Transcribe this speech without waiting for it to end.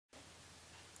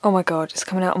Oh my god, it's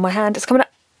coming out on my hand. It's coming out.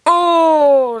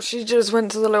 Oh, she just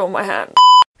went to the loo on my hand.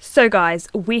 So guys,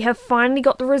 we have finally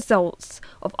got the results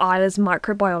of Isla's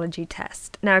microbiology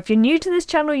test. Now, if you're new to this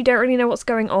channel, you don't really know what's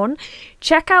going on,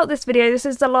 check out this video. This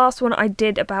is the last one I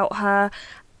did about her,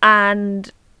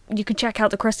 and you can check out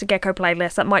the Crested Gecko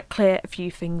playlist. That might clear a few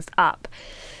things up.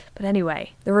 But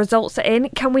anyway, the results are in.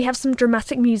 Can we have some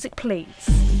dramatic music, please?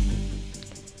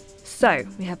 So,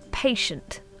 we have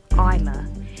patient, Isla,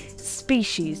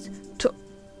 species,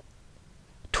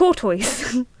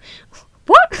 tortoise.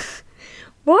 What?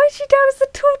 Why is she down as the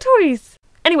tortoise?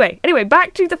 Anyway,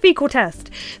 back to the fecal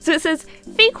test. So it says,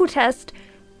 fecal test,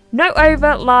 no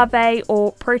ova, larvae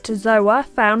or protozoa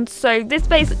found. So this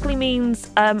basically means,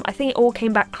 I think it all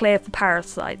came back clear for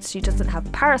parasites. She doesn't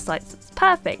have parasites, it's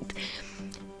perfect.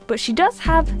 But she does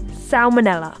have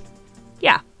salmonella.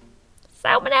 Yeah,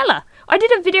 salmonella. I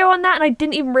did a video on that and I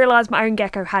didn't even realise my own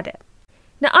gecko had it.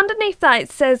 Now underneath that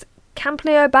it says,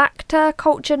 Campylobacter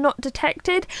culture not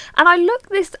detected, and I looked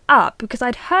this up because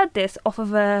I'd heard this off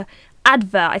of a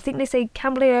advert. I think they say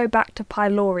Campylobacter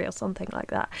pylori or something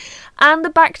like that, and the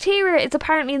bacteria is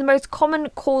apparently the most common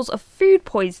cause of food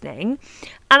poisoning,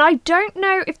 and I don't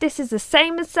know if this is the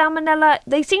same as salmonella.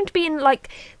 They seem to be in like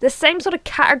the same sort of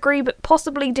category but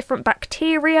possibly different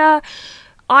bacteria.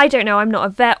 I don't know, I'm not a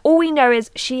vet. All we know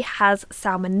is she has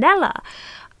salmonella.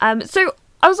 So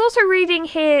I was also reading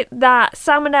here that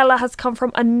salmonella has come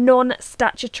from a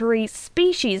non-statutory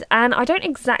species, and I don't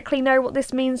exactly know what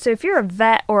this means, so if you're a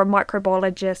vet or a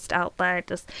microbiologist out there,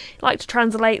 just like to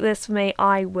translate this for me,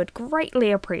 I would greatly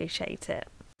appreciate it.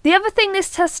 The other thing this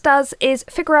test does is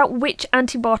figure out which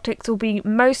antibiotics will be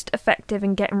most effective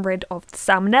in getting rid of the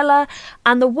salmonella,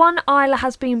 and the one Isla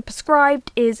has been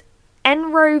prescribed is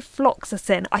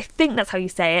enrofloxacin. I think that's how you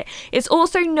say it. It's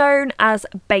also known as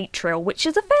Bactril, which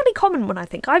is a fairly common one, I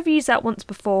think. I've used that once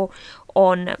before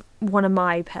on one of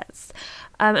my pets.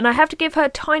 And I have to give her a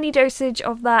tiny dosage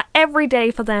of that every day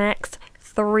for the next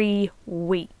 3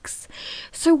 weeks.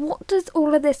 So what does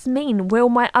all of this mean? Will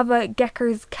my other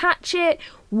geckos catch it?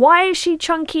 Why is she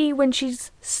chunky when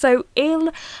she's so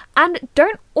ill? And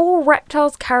don't all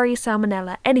reptiles carry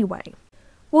salmonella anyway?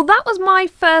 Well, that was my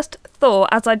first thought,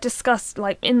 as I discussed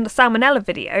like in the salmonella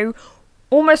video.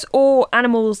 Almost all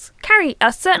animals carry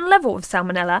a certain level of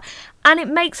salmonella, and it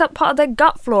makes up part of their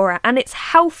gut flora, and it's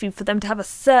healthy for them to have a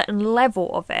certain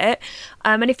level of it.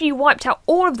 And if you wiped out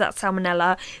all of that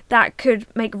salmonella, that could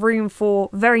make room for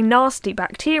very nasty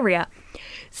bacteria.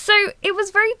 So it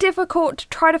was very difficult to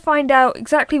try to find out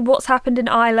exactly what's happened in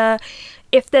Isla,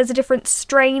 if there's a different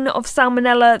strain of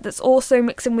salmonella that's also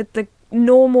mixing with the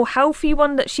normal healthy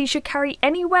one that she should carry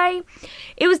anyway.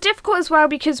 It was difficult as well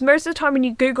because most of the time when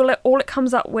you Google it, all it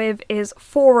comes up with is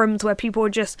forums where people are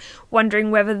just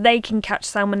wondering whether they can catch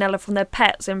salmonella from their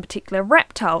pets, in particular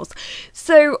reptiles.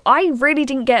 So I really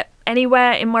didn't get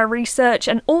anywhere in my research,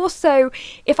 and also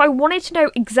if I wanted to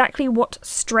know exactly what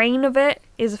strain of it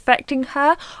is affecting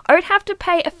her, I would have to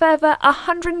pay a further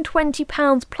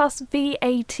 £120 plus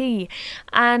VAT,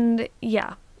 and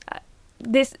yeah,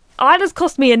 this Isla's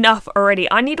cost me enough already.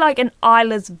 I need like an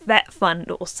Isla's vet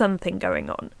fund or something going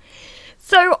on.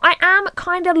 So I am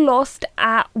kind of lost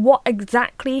at what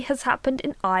exactly has happened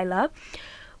in Isla.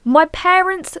 My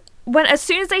parents, as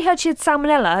soon as they heard she had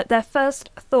salmonella, their first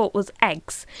thought was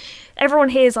eggs. Everyone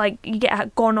here is like, you get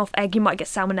a gone off egg, you might get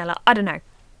salmonella. I don't know.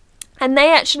 And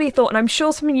they actually thought, and I'm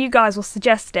sure some of you guys will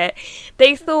suggest it,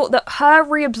 they thought that her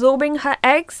reabsorbing her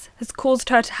eggs has caused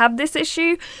her to have this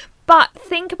issue. But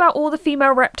think about all the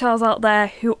female reptiles out there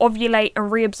who ovulate and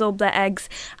reabsorb their eggs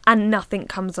and nothing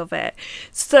comes of it.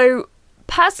 So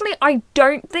personally, I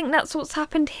don't think that's what's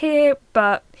happened here,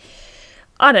 but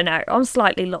I don't know, I'm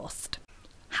slightly lost.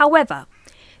 However,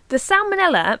 the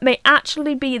salmonella may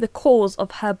actually be the cause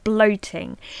of her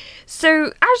bloating.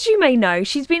 So as you may know,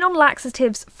 she's been on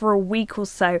laxatives for a week or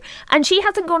so, and she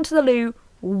hasn't gone to the loo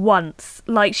once.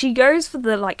 Like, she goes for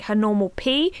the her normal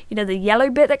pee, you know, the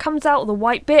yellow bit that comes out or the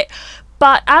white bit,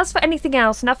 but as for anything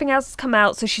else, nothing else has come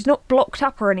out, so she's not blocked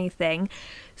up or anything.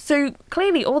 So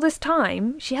clearly all this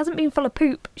time she hasn't been full of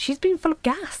poop, she's been full of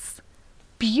gas.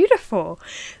 Beautiful.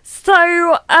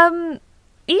 So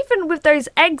even with those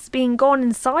eggs being gone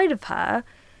inside of her,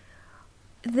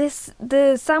 the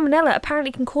salmonella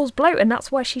apparently can cause bloat, and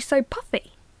that's why she's so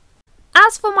puffy.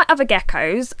 As for my other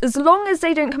geckos, as long as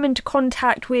they don't come into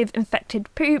contact with infected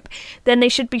poop, then they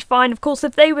should be fine. Of course,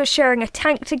 if they were sharing a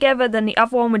tank together, then the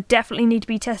other one would definitely need to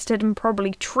be tested and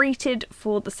probably treated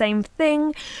for the same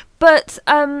thing. But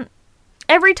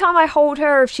every time I hold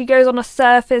her, if she goes on a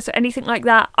surface or anything like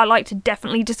that, I like to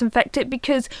definitely disinfect it,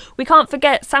 because we can't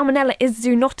forget salmonella is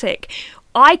zoonotic.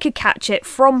 I could catch it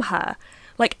from her.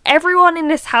 Like, everyone in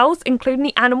this house, including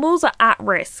the animals, are at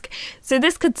risk. So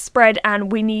this could spread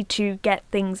and we need to get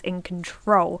things in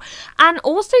control. And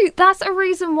also, that's a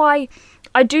reason why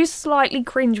I do slightly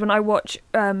cringe when I watch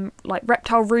like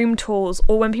reptile room tours,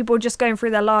 or when people are just going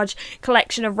through their large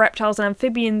collection of reptiles and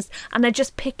amphibians and they're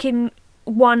just picking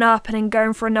one up and then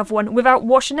going for another one without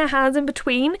washing their hands in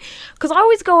between. Because I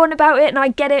always go on about it, and I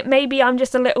get it, maybe I'm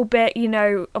just a little bit, you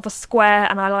know, of a square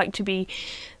and I like to be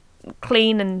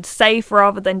clean and safe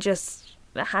rather than just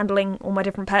handling all my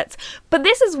different pets. But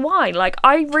this is why, like,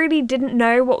 I really didn't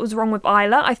know what was wrong with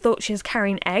Isla. I thought she was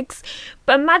carrying eggs,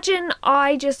 but imagine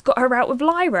I just got her out with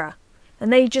Lyra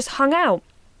and they just hung out.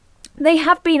 They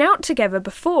have been out together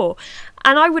before,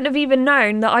 and I wouldn't have even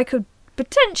known that I could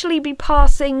potentially be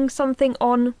passing something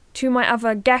on to my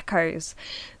other geckos.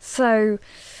 So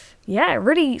yeah, it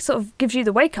really sort of gives you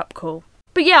the wake-up call.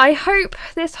 But yeah, I hope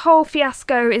this whole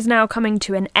fiasco is now coming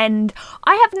to an end.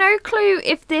 I have no clue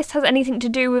if this has anything to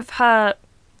do with her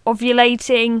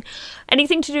ovulating,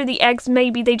 anything to do with the eggs.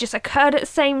 Maybe they just occurred at the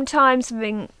same time,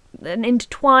 something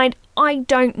intertwined. I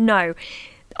don't know.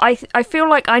 I feel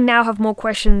like I now have more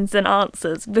questions than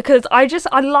answers, because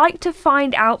I like to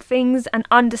find out things and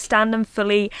understand them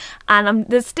fully, and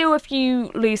there's still a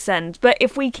few loose ends. But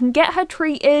if we can get her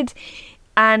treated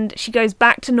and she goes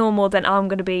back to normal, then I'm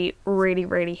going to be really,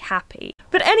 really happy.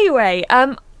 But anyway,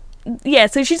 yeah,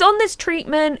 so she's on this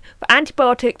treatment for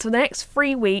antibiotics for the next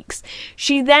 3 weeks.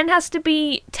 She then has to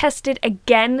be tested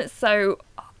again, so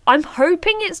I'm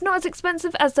hoping it's not as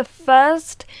expensive as the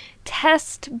first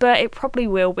test, but it probably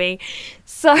will be.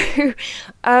 So,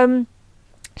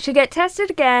 she'll get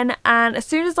tested again, and as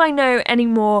soon as I know any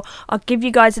more, I'll give you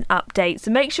guys an update.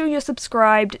 So make sure you're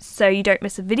subscribed so you don't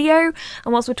miss a video.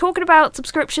 And whilst we're talking about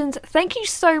subscriptions, thank you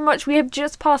so much. We have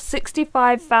just passed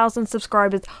 65,000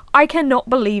 subscribers. I cannot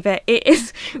believe it. It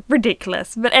is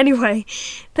ridiculous. But anyway,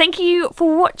 thank you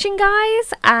for watching,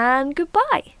 guys, and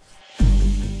goodbye.